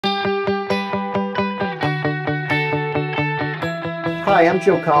Hi, I'm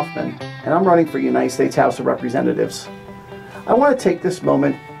Joe Kaufman, and I'm running for United States House of Representatives. I want to take this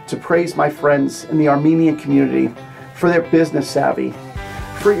moment to praise my friends in the Armenian community for their business savvy,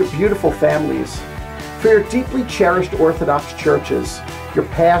 for your beautiful families, for your deeply cherished Orthodox churches, your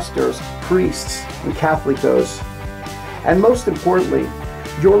pastors, priests, and Catholicos, and most importantly,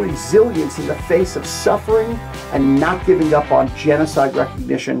 your resilience in the face of suffering and not giving up on genocide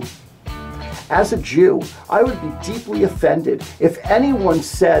recognition. As a Jew, I would be deeply offended if anyone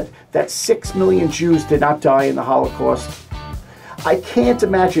said that 6 million Jews did not die in the Holocaust. I can't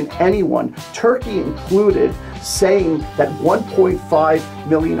imagine anyone, Turkey included, saying that 1.5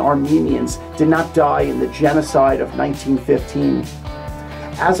 million Armenians did not die in the genocide of 1915.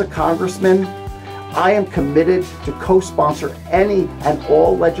 As a congressman, I am committed to co-sponsor any and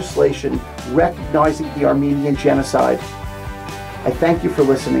all legislation recognizing the Armenian genocide. I thank you for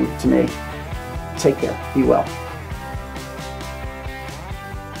listening to me. Take care. Be well.